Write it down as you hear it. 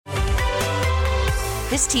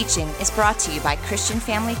This teaching is brought to you by Christian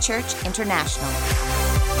Family Church International.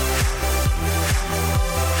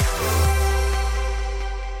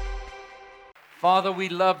 Father, we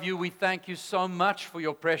love you. We thank you so much for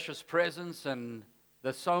your precious presence, and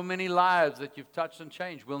there's so many lives that you've touched and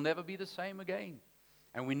changed. We'll never be the same again.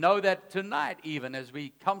 And we know that tonight, even as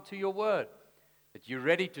we come to your word, that you're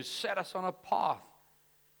ready to set us on a path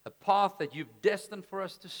that you've destined for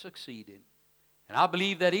us to succeed in. And I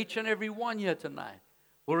believe that each and every one here tonight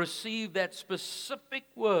will receive that specific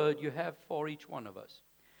word you have for each one of us.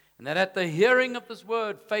 And that at the hearing of this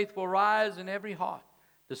word, faith will rise in every heart,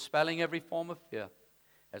 dispelling every form of fear.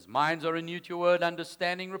 As minds are renewed to your word,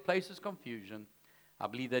 understanding replaces confusion. I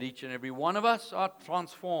believe that each and every one of us are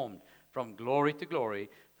transformed from glory to glory.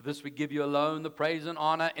 For this we give you alone the praise and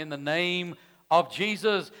honor in the name of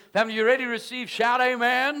Jesus. Family, you ready to receive? Shout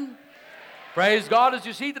amen. Amen. Praise God. As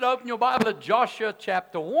you see that, open your Bible at Joshua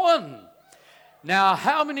chapter 1. Now,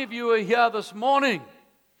 how many of you are here this morning?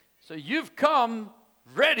 So you've come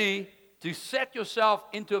ready to set yourself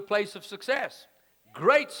into a place of success.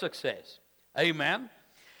 Great success. Amen.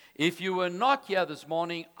 If you were not here this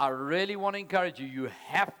morning, I really want to encourage you. You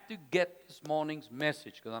have to get this morning's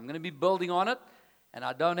message, because I'm going to be building on it, and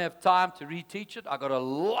I don't have time to reteach it. I got a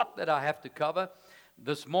lot that I have to cover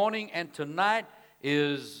this morning, and tonight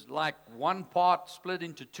is like one part split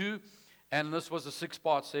into two, and this was a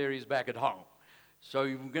 6-part series back at home. So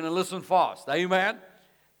you're going to listen fast. Amen.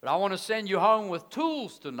 But I want to send you home with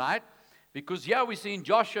tools tonight. Because here we see in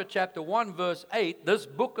Joshua chapter 1 verse 8, this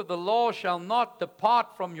book of the law shall not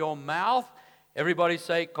depart from your mouth. Everybody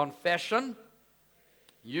say confession.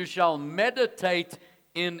 You shall meditate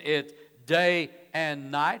in it day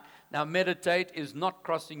and night. Now meditate is not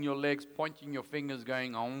crossing your legs, pointing your fingers,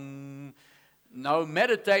 going on. No,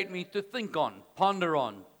 meditate means to think on, ponder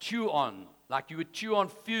on, chew on. Like you would chew on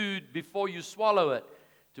food before you swallow it.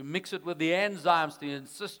 To mix it with the enzymes to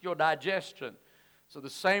assist your digestion. So the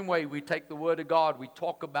same way we take the Word of God, we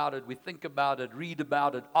talk about it, we think about it, read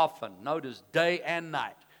about it often. Notice day and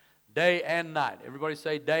night. Day and night. Everybody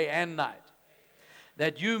say day and night.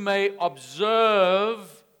 That you may observe,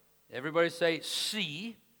 everybody say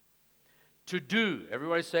see, to do.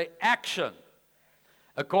 Everybody say action.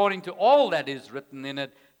 According to all that is written in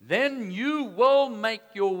it, then you will make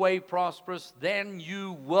your way prosperous, then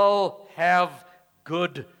you will have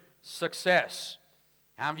good success.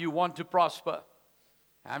 How many of you want to prosper?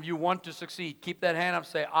 How many of you want to succeed? Keep that hand up.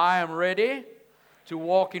 Say, I am ready to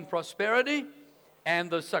walk in prosperity and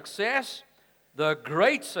the success, the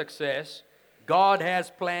great success God has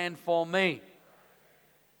planned for me.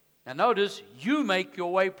 Now notice, you make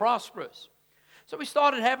your way prosperous. So we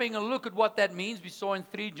started having a look at what that means. We saw in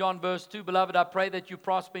 3 John verse 2, Beloved, I pray that you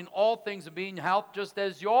prosper in all things and be in health just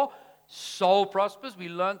as your soul prospers. We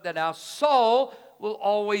learned that our soul will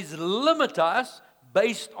always limit us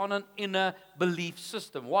based on an inner belief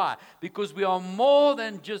system. Why? Because we are more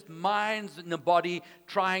than just minds in the body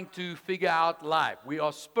trying to figure out life. We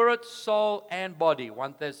are spirit, soul, and body.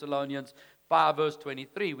 1 Thessalonians 5 verse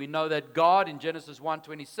 23. We know that God in Genesis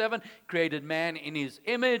 1:27 created man in his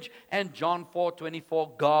image, and John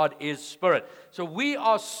 4:24, God is spirit. So we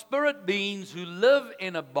are spirit beings who live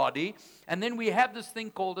in a body, and then we have this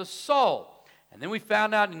thing called a soul. And then we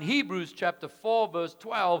found out in Hebrews chapter 4 verse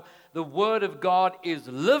 12, the Word of God is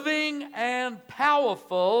living and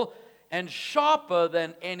powerful and sharper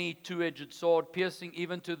than any two-edged sword, piercing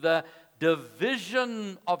even to the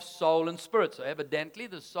division of soul and spirit. So evidently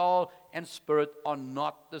the soul and spirit are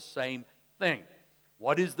not the same thing.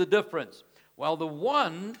 What is the difference? Well, the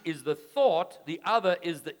one is the thought, the other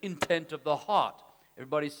is the intent of the heart.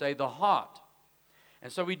 Everybody say the heart.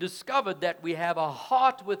 And so we discovered that we have a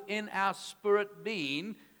heart within our spirit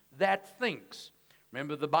being that thinks.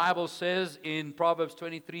 Remember, the Bible says in Proverbs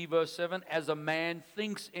 23 verse 7, as a man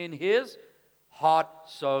thinks in his heart,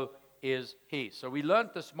 so is he. So we learned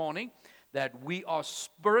this morning that we are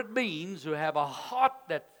spirit beings who have a heart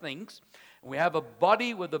that thinks. We have a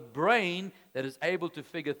body with a brain that is able to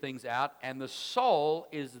figure things out, and the soul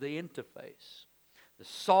is the interface. The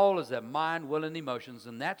soul is their mind, will, and emotions,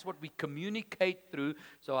 and that's what we communicate through.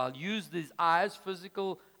 So I'll use these eyes,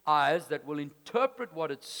 physical eyes, that will interpret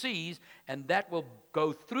what it sees, and that will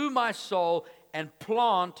go through my soul and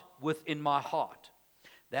plant within my heart.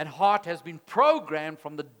 That heart has been programmed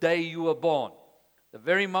from the day you were born. The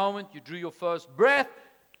very moment you drew your first breath,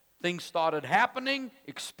 things started happening,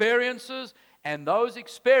 experiences, and those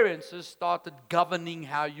experiences started governing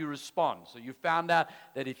how you respond. So you found out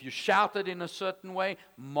that if you shouted in a certain way,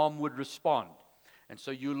 mom would respond. And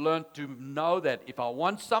so you learn to know that if I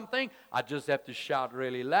want something, I just have to shout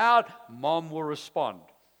really loud, mom will respond.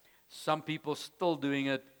 Some people still doing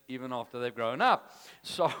it even after they've grown up.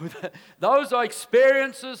 So those are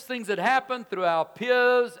experiences, things that happen through our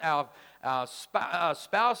peers, our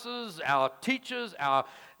spouses, our teachers, our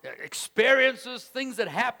experiences, things that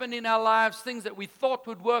happen in our lives, things that we thought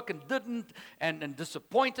would work and didn't, and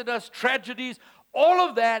disappointed us, tragedies. All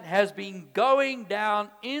of that has been going down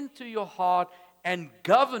into your heart and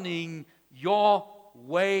governing your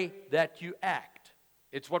way that you act.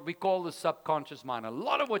 It's what we call the subconscious mind. A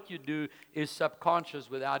lot of what you do is subconscious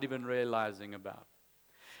without even realizing about it.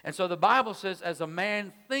 And so the Bible says, as a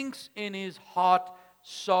man thinks in his heart,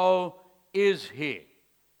 so is he.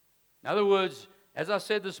 In other words, as I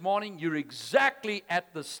said this morning, you're exactly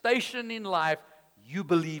at the station in life you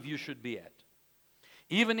believe you should be at.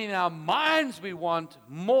 Even in our minds we want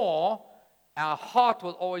more, our heart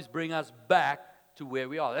will always bring us back to where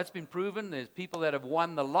we are. That's been proven. There's people that have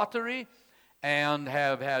won the lottery and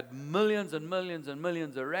have had millions and millions and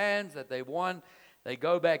millions of rands that they've won. They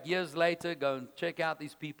go back years later, go and check out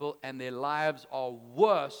these people, and their lives are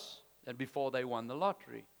worse than before they won the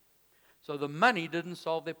lottery. So the money didn't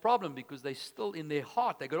solve their problem because they still in their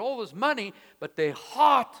heart, they got all this money, but their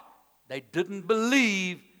heart, they didn't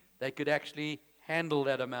believe they could actually handle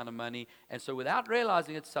that amount of money. And so without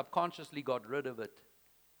realizing it, subconsciously got rid of it.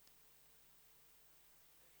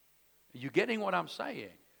 Are you getting what I'm saying?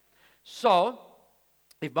 So,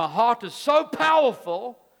 if my heart is so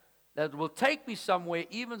powerful that it will take me somewhere,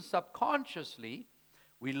 even subconsciously,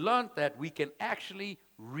 we learned that we can actually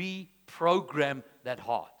reprogram that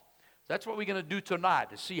heart. So that's what we're going to do tonight,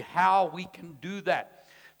 to see how we can do that.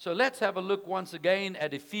 So let's have a look once again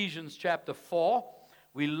at Ephesians chapter 4.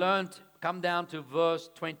 We learned, come down to verse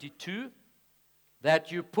 22,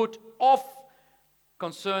 that you put off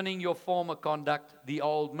concerning your former conduct the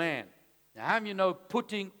old man. Now, how do you know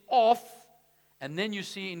putting off, and then you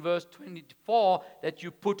see in verse 24 that you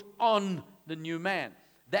put on the new man.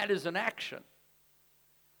 That is an action.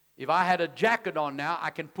 If I had a jacket on now,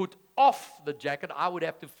 I can put off the jacket. I would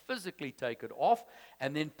have to physically take it off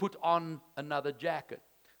and then put on another jacket.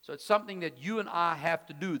 So it's something that you and I have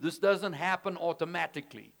to do. This doesn't happen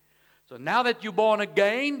automatically. So now that you're born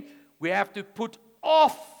again, we have to put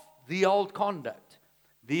off the old conduct,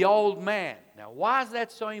 the old man. Now, why is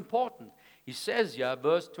that so important? He says here,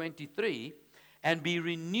 verse 23, and be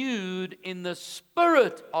renewed in the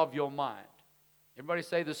spirit of your mind. Everybody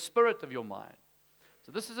say the spirit of your mind.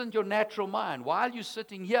 So this isn't your natural mind. While you're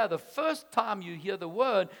sitting here, the first time you hear the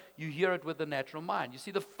word, you hear it with the natural mind. You see,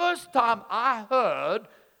 the first time I heard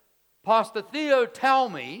Pastor Theo tell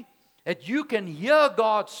me that you can hear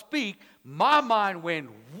God speak, my mind went,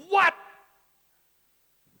 what?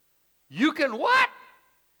 You can what?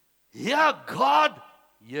 Hear God?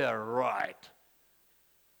 Yeah, right.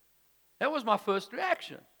 That was my first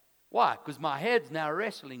reaction. Why? Because my head's now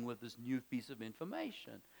wrestling with this new piece of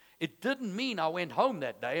information. It didn't mean I went home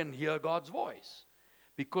that day and hear God's voice.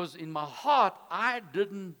 Because in my heart, I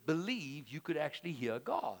didn't believe you could actually hear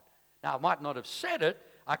God. Now, I might not have said it.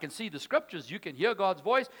 I can see the scriptures. You can hear God's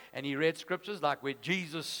voice. And he read scriptures like where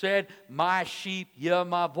Jesus said, my sheep hear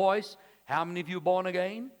my voice. How many of you are born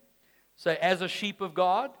again? Say, as a sheep of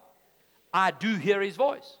God, I do hear his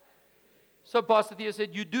voice. So Pastor Theo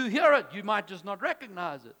said, you do hear it. You might just not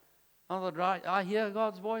recognize it. I thought, right, I hear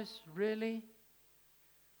God's voice? Really?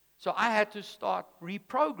 So I had to start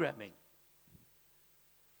reprogramming.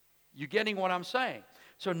 You getting what I'm saying?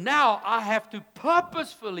 So now I have to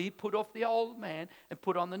purposefully put off the old man and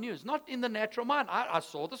put on the new. It's not in the natural mind. I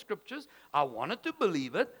saw the scriptures. I wanted to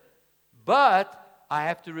believe it. But I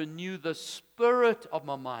have to renew the spirit of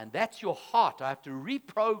my mind. That's your heart. I have to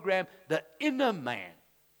reprogram the inner man.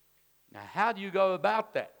 Now, how do you go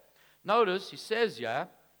about that? Notice he says here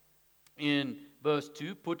in verse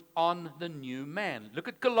 2, put on the new man. Look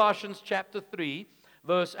at Colossians chapter 3,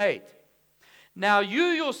 verse 8. Now you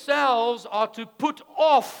yourselves are to put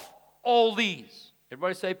off all these.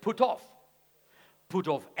 Everybody say put off. Put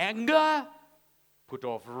off anger, put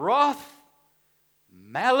off wrath,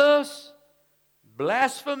 malice,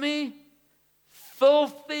 blasphemy,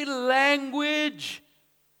 filthy language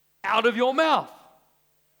out of your mouth.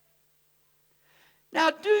 Now,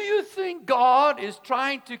 do you think God is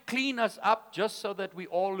trying to clean us up just so that we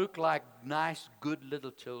all look like nice, good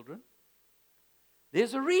little children?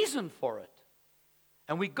 There's a reason for it.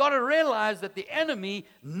 And we've got to realize that the enemy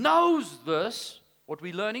knows this, what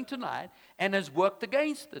we're learning tonight, and has worked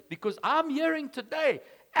against it. Because I'm hearing today,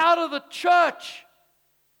 out of the church,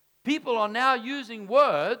 people are now using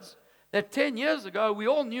words that 10 years ago we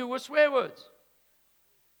all knew were swear words.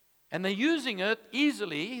 And they're using it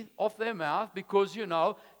easily off their mouth because,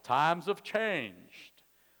 times have changed.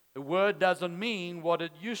 The word doesn't mean what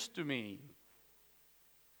it used to mean.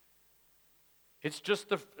 It's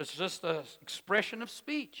just an expression of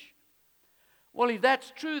speech. Well, if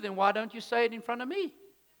that's true, then why don't you say it in front of me?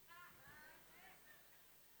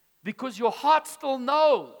 Because your heart still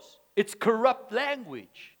knows it's corrupt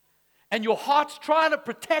language. And your heart's trying to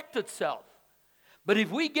protect itself. But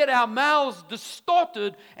if we get our mouths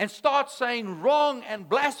distorted and start saying wrong and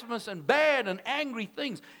blasphemous and bad and angry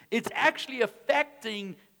things, it's actually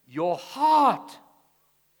affecting your heart.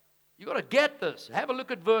 You've got to get this. Have a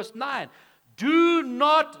look at verse 9. Do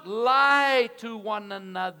not lie to one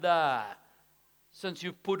another, since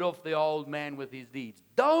you've put off the old man with his deeds.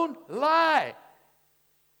 Don't lie.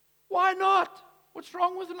 Why not? What's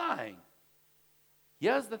wrong with lying?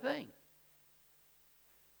 Here's the thing.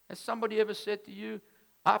 Has somebody ever said to you,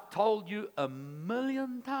 I've told you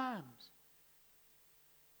 1,000,000 times?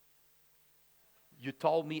 You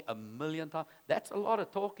told me 1,000,000 times? That's a lot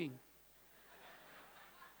of talking.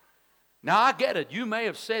 Now, I get it. You may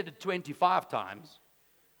have said it 25 times.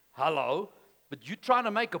 Hello. But you're trying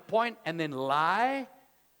to make a point and then lie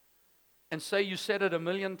and say you said it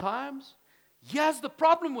 1,000,000 times? Here's the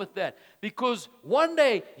problem with that. Because one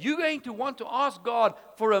day you're going to want to ask God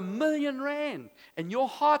for 1,000,000 rand. And your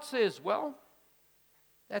heart says, well,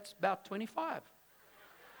 that's about 25.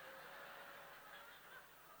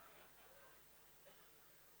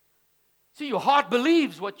 See, your heart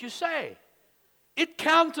believes what you say. It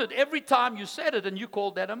counted every time you said it, and you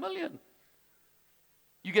called that 1,000,000.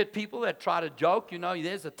 You get people that try to joke,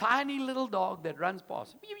 there's a tiny little dog that runs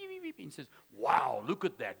past. And says, wow, look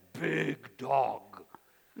at that big dog.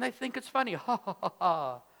 And they think it's funny. Ha, ha, ha,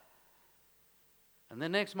 ha. And the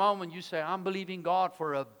next moment you say, I'm believing God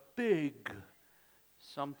for a big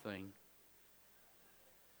something.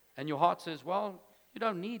 And your heart says, well, you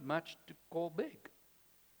don't need much to call big.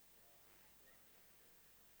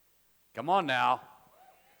 Come on now.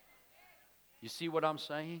 You see what I'm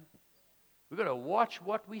saying? We've got to watch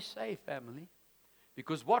what we say, family.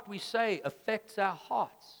 Because what we say affects our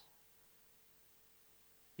hearts.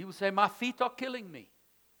 He will say, my feet are killing me.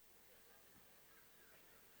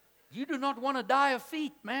 You do not want to die of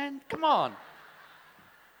feet, man. Come on.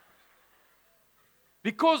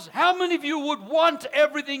 Because how many of you would want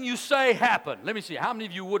everything you say happen? Let me see. How many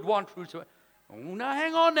of you would want fruit? Oh, now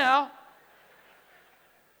hang on now.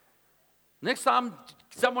 Next time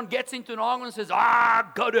someone gets into an argument and says,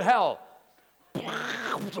 go to hell.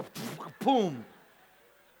 Boom.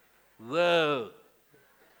 Whoa.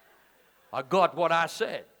 I got what I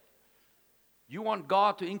said. You want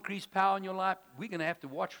God to increase power in your life? We're going to have to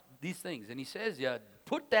watch these things. And he says,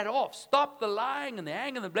 put that off. Stop the lying and the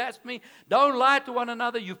anger and the blasphemy. Don't lie to one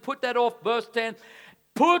another. You've put that off. Verse 10.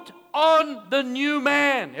 Put on the new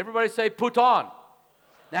man. Everybody say, put on.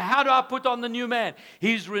 Now, how do I put on the new man?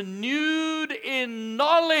 He's renewed in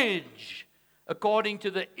knowledge according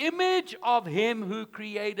to the image of him who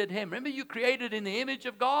created him. Remember, you created in the image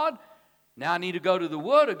of God? Now I need to go to the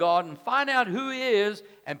Word of God and find out who He is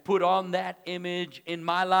and put on that image in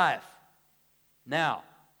my life. Now,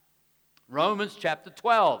 Romans chapter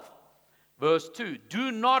 12, verse 2.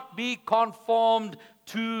 Do not be conformed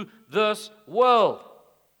to this world.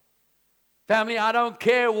 Family, I don't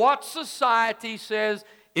care what society says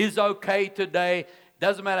is okay today.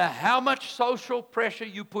 Doesn't matter how much social pressure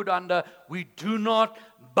you put under, we do not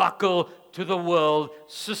buckle to the world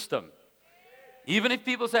system. Even if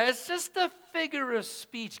people say, it's just a figure of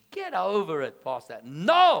speech, get over it, Pastor.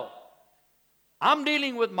 No! I'm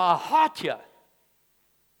dealing with my heart here.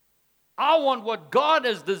 I want what God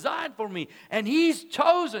has designed for me. And He's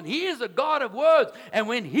chosen. He is a God of words. And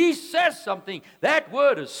when He says something, that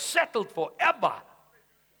word is settled forever.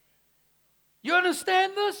 You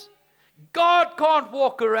understand this? God can't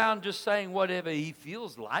walk around just saying whatever He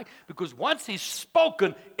feels like, because once He's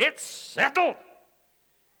spoken, it's settled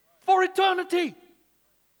for eternity.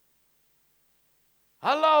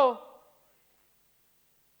 Hello?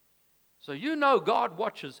 So you know God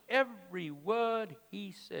watches every word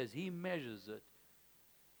He says. He measures it.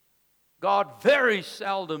 God very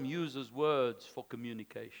seldom uses words for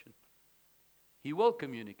communication. He will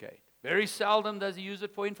communicate. Very seldom does He use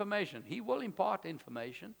it for information. He will impart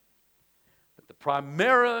information. But the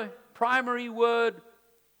primary word,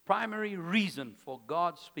 primary reason for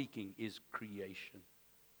God speaking is creation.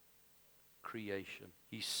 Creation.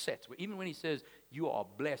 He sets. Even when He says, you are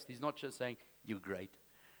blessed, He's not just saying, you're great.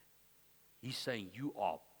 He's saying, you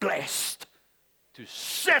are blessed to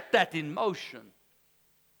set that in motion.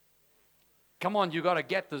 Come on, you got to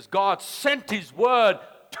get this. God sent His word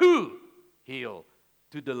to heal,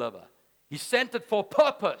 to deliver. He sent it for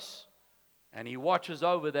purpose. And He watches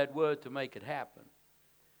over that word to make it happen.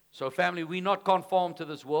 So family, we not conform to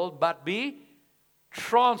this world, but be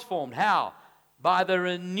transformed. How? By the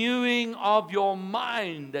renewing of your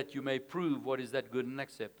mind, that you may prove what is that good and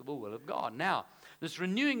acceptable will of God. Now, this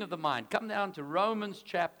renewing of the mind, come down to Romans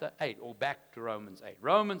chapter 8, or back to Romans 8.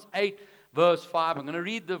 Romans 8, verse 5. I'm going to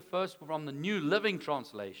read the first from the New Living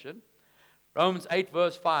Translation. Romans 8,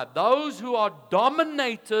 verse 5. Those who are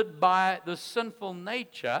dominated by the sinful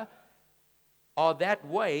nature are that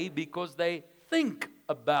way because they think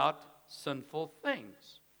about sinful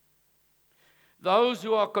things. Those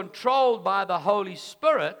who are controlled by the Holy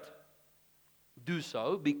Spirit do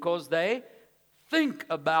so because they think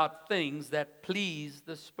about things that please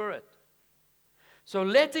the Spirit. So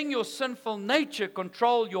letting your sinful nature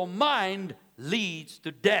control your mind leads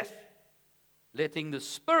to death. Letting the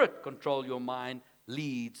Spirit control your mind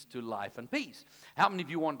leads to life and peace. How many of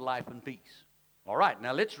you want life and peace? All right,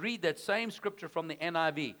 now let's read that same scripture from the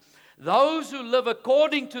NIV. Those who live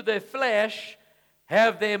according to their flesh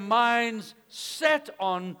have their minds set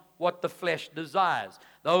on what the flesh desires.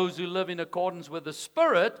 Those who live in accordance with the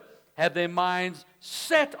Spirit have their minds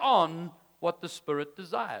set on what the Spirit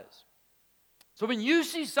desires. So when you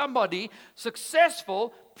see somebody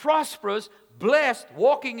successful, prosperous, blessed,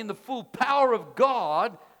 walking in the full power of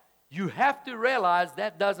God, you have to realize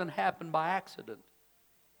that doesn't happen by accident.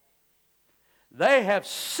 They have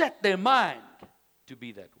set their mind to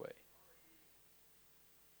be that way.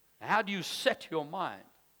 How do you set your mind?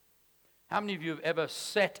 How many of you have ever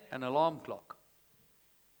set an alarm clock?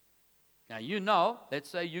 Now you know, let's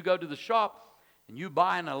say you go to the shop and you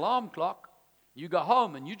buy an alarm clock, you go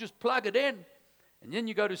home and you just plug it in, and then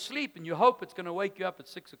you go to sleep and you hope it's going to wake you up at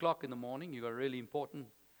 6 o'clock in the morning. You've got a really important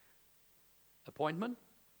appointment,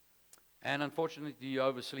 and unfortunately you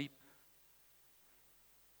oversleep.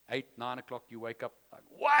 8, 9 o'clock you wake up like,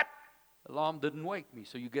 what? Alarm didn't wake me.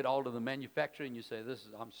 So you get hold of the manufacturer and you say,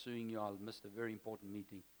 I'm suing you, I missed a very important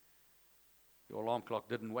meeting. Your alarm clock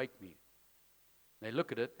didn't wake me. They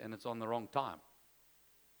look at it and it's on the wrong time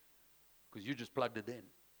because you just plugged it in.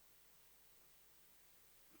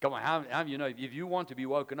 Come on, how you know, if you want to be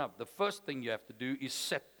woken up, the first thing you have to do is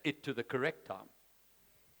set it to the correct time.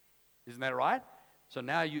 Isn't that right? So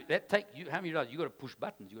now how many dollars? You got to push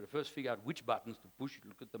buttons. You got to first figure out which buttons to push.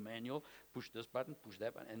 Look at the manual, push this button, push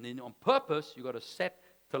that button, and then on purpose you got to set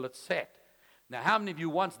till it's set. Now, how many of you,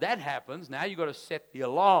 once that happens, now you got to set the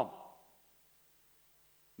alarm?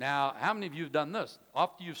 Now, how many of you have done this?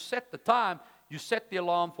 After you've set the time, you set the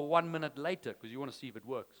alarm for 1 minute later because you want to see if it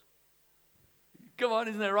works. Come on,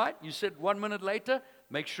 isn't that right? You set 1 minute later,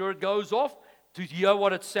 make sure it goes off to hear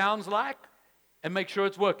what it sounds like, and make sure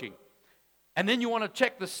it's working. And then you want to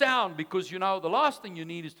check the sound because, you know, the last thing you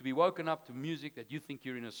need is to be woken up to music that you think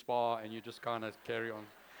you're in a spa and you just kind of carry on.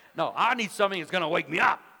 No, I need something that's going to wake me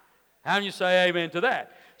up. How do you say amen to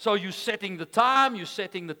that? So you're setting the time, you're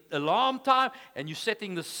setting the alarm time, and you're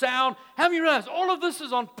setting the sound. How many realize all of this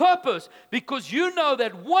is on purpose? Because you know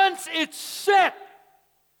that once it's set,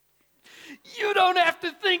 you don't have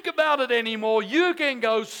to think about it anymore. You can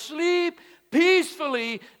go sleep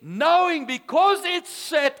peacefully, knowing because it's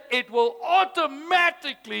set, it will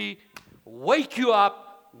automatically wake you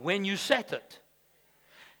up when you set it.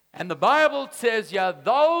 And the Bible says,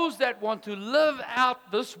 those that want to live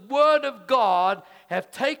out this Word of God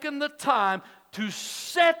have taken the time to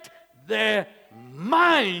set their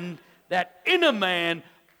mind, that inner man,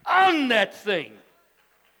 on that thing.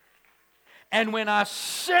 And when I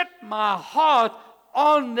set my heart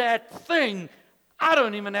on that thing, I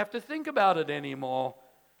don't even have to think about it anymore.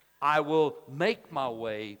 I will make my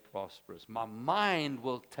way prosperous. My mind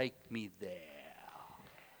will take me there.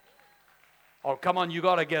 Oh, come on, you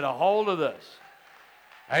got to get a hold of this.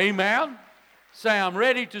 Amen? Say, I'm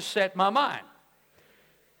ready to set my mind.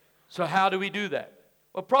 So how do we do that?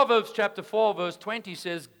 Well, Proverbs chapter 4, verse 20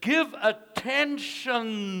 says, give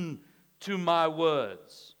attention to my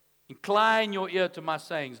words. Incline your ear to my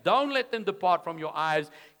sayings. Don't let them depart from your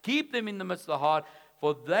eyes. Keep them in the midst of the heart,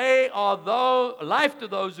 for they are life to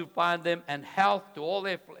those who find them and health to all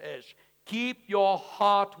their flesh. Keep your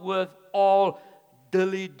heart with all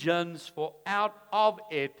diligence, for out of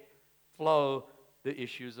it flow the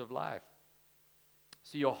issues of life.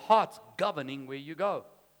 So your heart's governing where you go.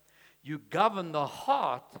 You govern the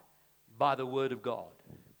heart by the Word of God.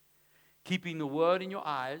 Keeping the Word in your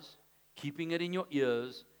eyes, keeping it in your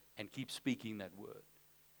ears, and keep speaking that Word.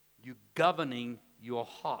 You're governing your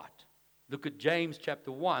heart. Look at James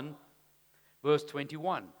chapter 1, verse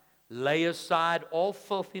 21. Lay aside all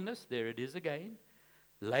filthiness, there it is again.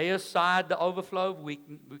 Lay aside the overflow of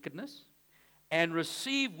wickedness, and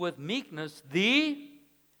receive with meekness the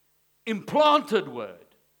implanted word,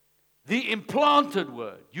 The implanted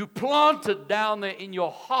word. You plant it down there in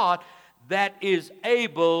your heart that is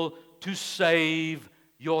able to save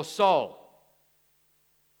your soul.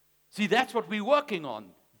 See, that's what we're working on.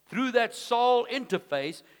 Through that soul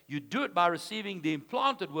interface, you do it by receiving the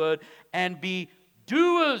implanted word and be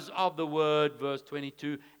doers of the word, verse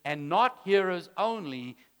 22, and not hearers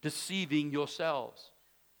only, deceiving yourselves.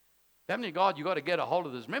 Family of God, you've got to get a hold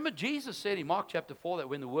of this. Remember, Jesus said in Mark chapter 4 that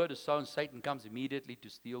when the word is sown, Satan comes immediately to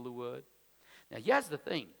steal the word. Now, here's the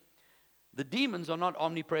thing. The demons are not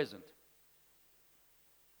omnipresent.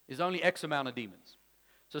 There's only X amount of demons.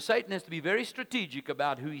 So Satan has to be very strategic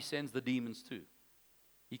about who he sends the demons to.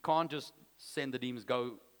 He can't just send the demons,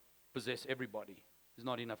 go possess everybody. There's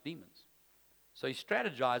not enough demons. So he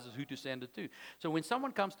strategizes who to send it to. So when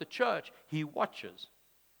someone comes to church, he watches.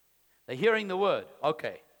 They're hearing the word.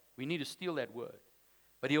 Okay, we need to steal that word.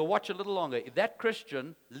 But he'll watch a little longer. If that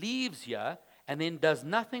Christian leaves here and then does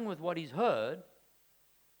nothing with what he's heard,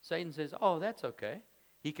 Satan says, oh, that's okay.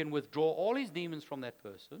 He can withdraw all his demons from that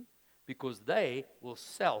person because they will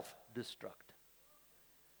self-destruct.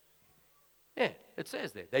 Yeah, it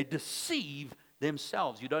says there. They deceive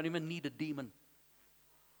themselves. You don't even need a demon.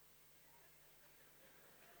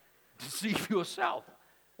 Deceive yourself.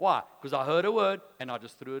 Why? Because I heard a word and I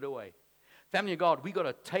just threw it away. Family of God, we got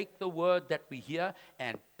to take the word that we hear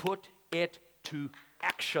and put it to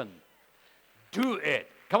action. Do it.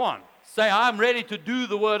 Come on. Say, I'm ready to do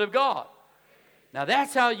the word of God. Now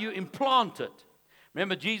that's how you implant it.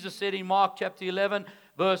 Remember, Jesus said in Mark chapter 11,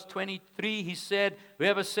 verse 23, he said,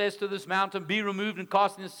 whoever says to this mountain, be removed and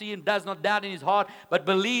cast in the sea, and does not doubt in his heart, but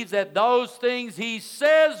believes that those things he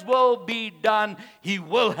says will be done, he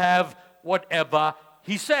will have whatever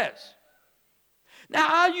he says. Now,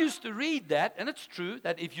 I used to read that, and it's true,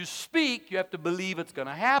 that if you speak, you have to believe it's going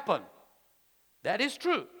to happen. That is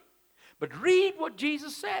true. But read what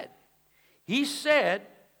Jesus said. He said,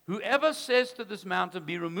 whoever says to this mountain,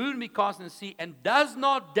 be removed and be cast in the sea, and does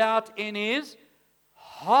not doubt in his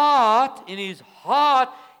heart,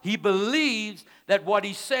 he believes that what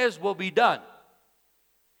he says will be done.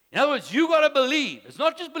 In other words, you got to believe. It's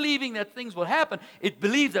not just believing that things will happen. It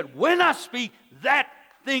believes that when I speak, that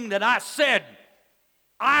thing that I said,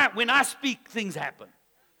 when I speak, things happen.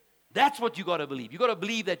 That's what you got to believe. You got to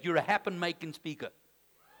believe that you're a happen-making speaker.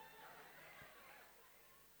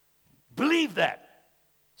 Believe that.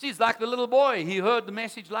 See, it's like the little boy. He heard the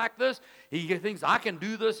message like this. He thinks, I can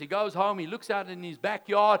do this. He goes home. He looks out in his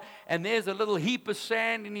backyard, and there's a little heap of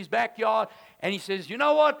sand in his backyard. And he says, you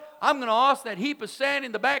know what? I'm going to ask that heap of sand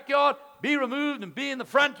in the backyard be removed and be in the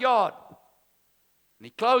front yard. And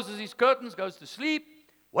he closes his curtains, goes to sleep,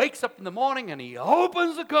 wakes up in the morning, and he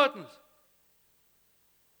opens the curtains.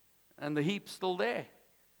 And the heap's still there.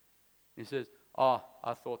 He says, oh,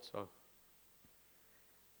 I thought so.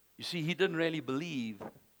 You see, he didn't really believe.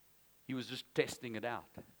 He was just testing it out.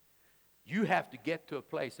 You have to get to a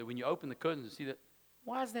place that when you open the curtains and see that,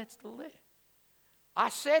 why is that still there? I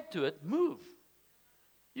said to it, move.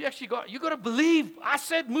 You got to believe. I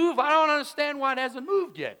said move. I don't understand why it hasn't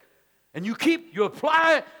moved yet. And you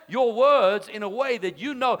apply your words in a way that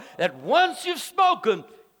you know that once you've spoken,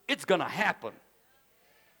 it's going to happen.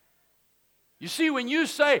 You see, when you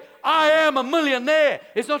say, I am a millionaire,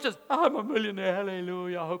 it's not just, I'm a millionaire,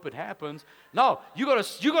 hallelujah, I hope it happens. No, you got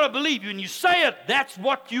to believe. When you say it, that's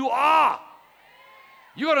what you are.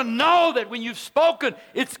 You got to know that when you've spoken,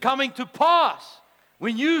 it's coming to pass.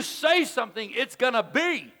 When you say something, it's going to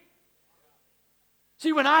be.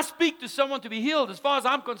 See, when I speak to someone to be healed, as far as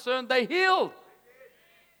I'm concerned, they're healed.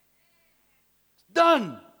 It's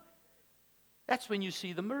done. That's when you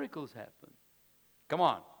see the miracles happen. Come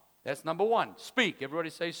on. That's number one. Speak.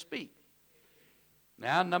 Everybody say speak.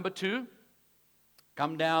 Now, number two,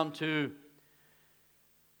 come down to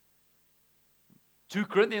 2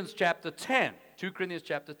 Corinthians chapter 10. 2 Corinthians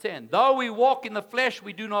chapter 10. Though we walk in the flesh,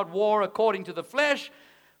 we do not war according to the flesh.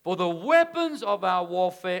 For the weapons of our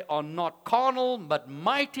warfare are not carnal, but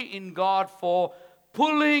mighty in God for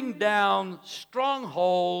pulling down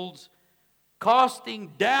strongholds,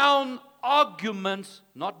 casting down arguments,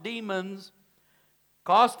 not demons,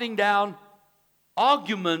 casting down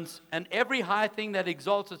arguments and every high thing that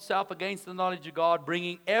exalts itself against the knowledge of God,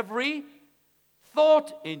 bringing every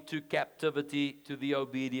thought into captivity to the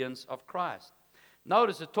obedience of Christ.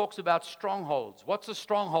 Notice it talks about strongholds. What's a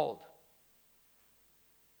stronghold?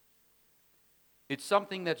 It's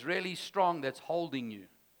something that's really strong that's holding you.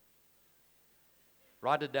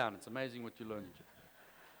 Write it down. It's amazing what you learn.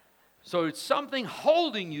 So it's something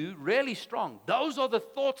holding you really strong. Those are the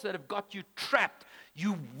thoughts that have got you trapped.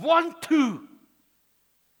 You want to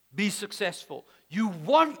be successful. You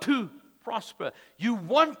want to prosper. You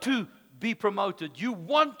want to be promoted. You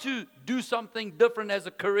want to do something different as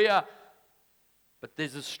a career. But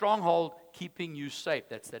there's a stronghold keeping you safe.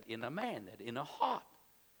 That's that inner man, that inner heart.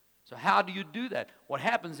 So how do you do that? What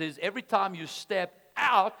happens is every time you step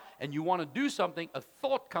out and you want to do something, a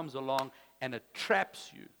thought comes along and it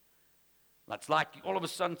traps you. It's like all of a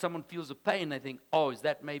sudden someone feels a pain. They think, oh, is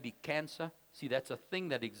that maybe cancer? See, that's a thing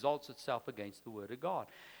that exalts itself against the Word of God.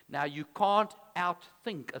 Now, you can't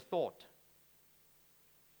outthink a thought.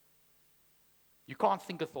 You can't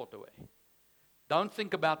think a thought away. Don't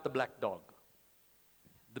think about the black dog.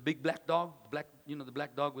 The big black dog, the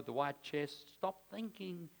black dog with the white chest. Stop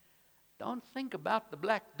thinking. Don't think about the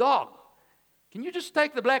black dog. Can you just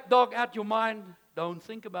take the black dog out your mind? Don't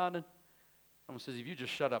think about it. Someone says, if you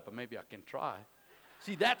just shut up, and maybe I can try.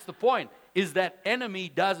 See, that's the point, is that enemy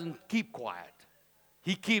doesn't keep quiet.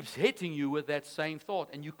 He keeps hitting you with that same thought,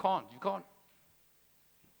 and you can't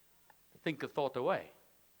think a thought away.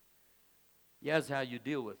 Here's how you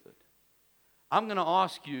deal with it. I'm going to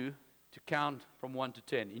ask you to count from 1 to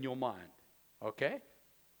 10 in your mind, okay?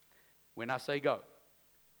 When I say go.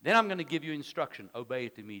 Then I'm going to give you instruction. Obey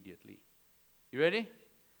it immediately. You ready?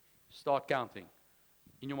 Start counting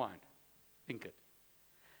in your mind. Think it.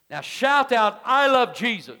 Now shout out, I love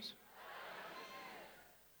Jesus.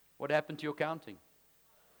 What happened to your counting?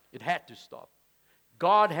 It had to stop.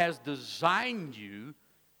 God has designed you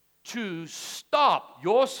to stop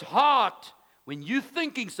your heart when you're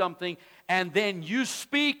thinking something and then you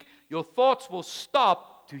speak. Your thoughts will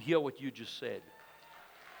stop to hear what you just said.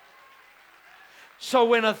 So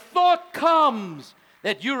when a thought comes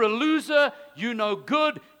that you're a loser, you're no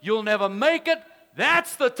good, you'll never make it,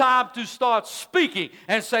 that's the time to start speaking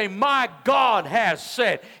and say, my God has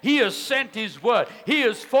said. He has sent His word. He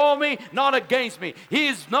is for me, not against me. He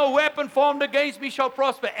is no weapon formed against me shall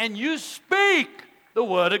prosper. And you speak the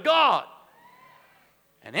word of God.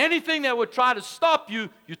 And anything that would try to stop you,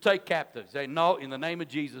 you take captive. Say, no, in the name of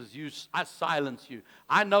Jesus, I silence you.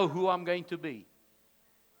 I know who I'm going to be.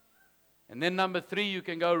 And then number 3, you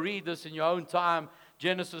can go read this in your own time.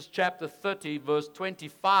 Genesis chapter 30, verse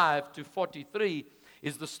 25 to 43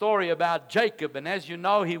 is the story about Jacob. And as you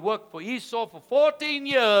know, he worked for Esau for 14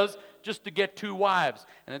 years just to get 2 wives.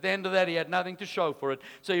 And at the end of that, he had nothing to show for it.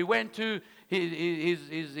 So he went to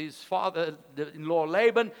his father-in-law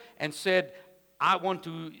Laban and said,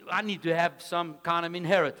 I need to have some kind of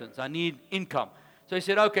inheritance. I need income. So he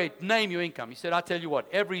said, okay, name your income. He said, I'll tell you what,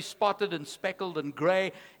 every spotted and speckled and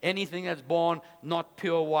gray, anything that's born, not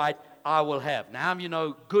pure white, I will have. Now,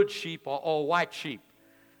 good sheep are all white sheep.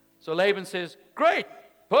 So Laban says, great,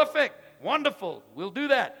 perfect, wonderful, we'll do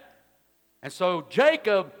that. And so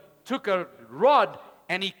Jacob took a rod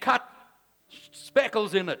and he cut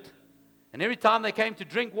speckles in it. And every time they came to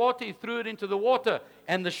drink water, he threw it into the water.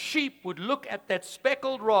 And the sheep would look at that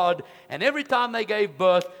speckled rod, and every time they gave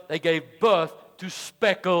birth to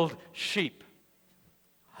speckled sheep.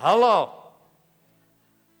 Hello.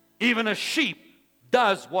 Even a sheep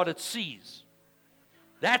does what it sees.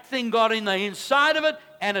 That thing got in the inside of it,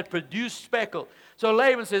 and it produced speckle. So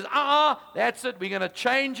Laban says, that's it. We're going to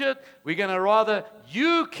change it. We're going to rather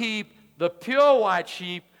you keep the pure white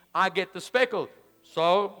sheep, I get the speckled.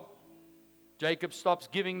 So Jacob stops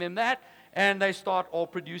giving them that, and they start all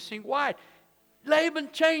producing white. Laban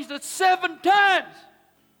changed it 7 times.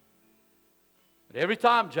 But every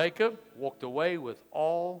time Jacob walked away with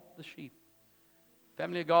all the sheep.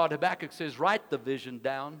 Family of God, Habakkuk says, write the vision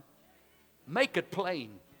down. Make it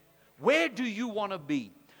plain. Where do you want to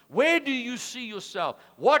be? Where do you see yourself?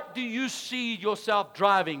 What do you see yourself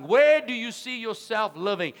driving? Where do you see yourself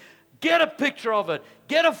living? Get a picture of it.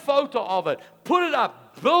 Get a photo of it. Put it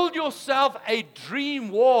up. Build yourself a dream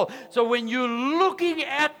wall. So when you're looking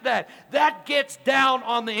at that, that gets down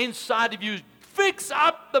on the inside of you. Fix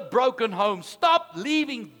up the broken home. Stop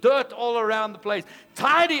leaving dirt all around the place.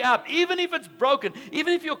 Tidy up, even if it's broken.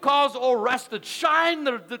 Even if your car's all rusted, shine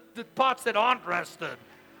the parts that aren't rusted.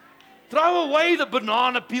 Throw away the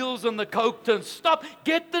banana peels and the Coke tins. Stop.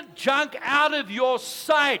 Get the junk out of your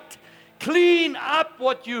sight. Clean up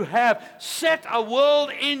what you have. Set a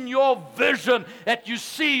world in your vision that you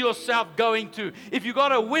see yourself going to. If you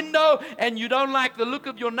got a window and you don't like the look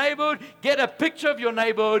of your neighborhood, get a picture of your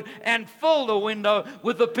neighborhood and fill the window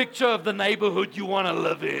with a picture of the neighborhood you want to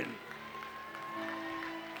live in.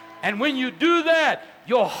 And when you do that,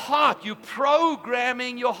 your heart, you're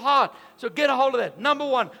programming your heart. So get a hold of that. Number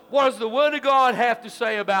 1, what does the Word of God have to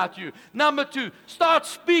say about you? Number 2, start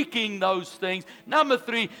speaking those things. Number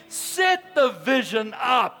 3, set the vision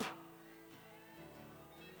up.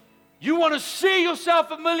 You want to see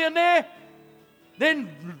yourself a millionaire? Then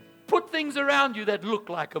put things around you that look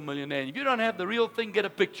like a millionaire. If you don't have the real thing, get a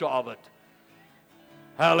picture of it.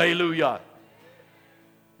 Hallelujah.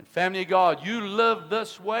 And family of God, you live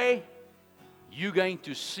this way, you're going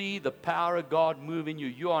to see the power of God move in you.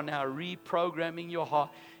 You are now reprogramming your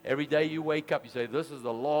heart. Every day you wake up, you say, this is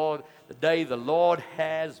the day the Lord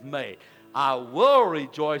has made. I will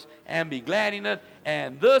rejoice and be glad in it,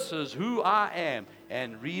 and this is who I am.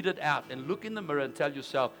 And read it out and look in the mirror and tell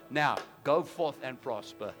yourself, now go forth and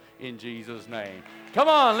prosper in Jesus' name. Come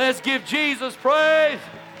on, let's give Jesus praise.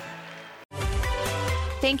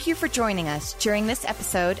 Thank you for joining us during this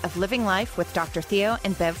episode of Living Life with Dr. Theo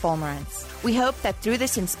and Bev Wolmarans. We hope that through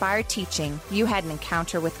this inspired teaching, you had an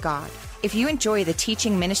encounter with God. If you enjoy the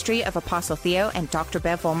teaching ministry of Apostle Theo and Dr.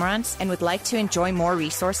 Bev Wolmarans and would like to enjoy more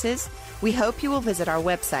resources, we hope you will visit our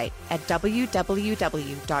website at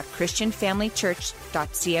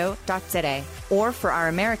www.christianfamilychurch.co.za, or for our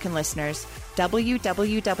American listeners,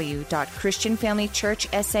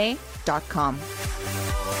 www.christianfamilychurchsa.com.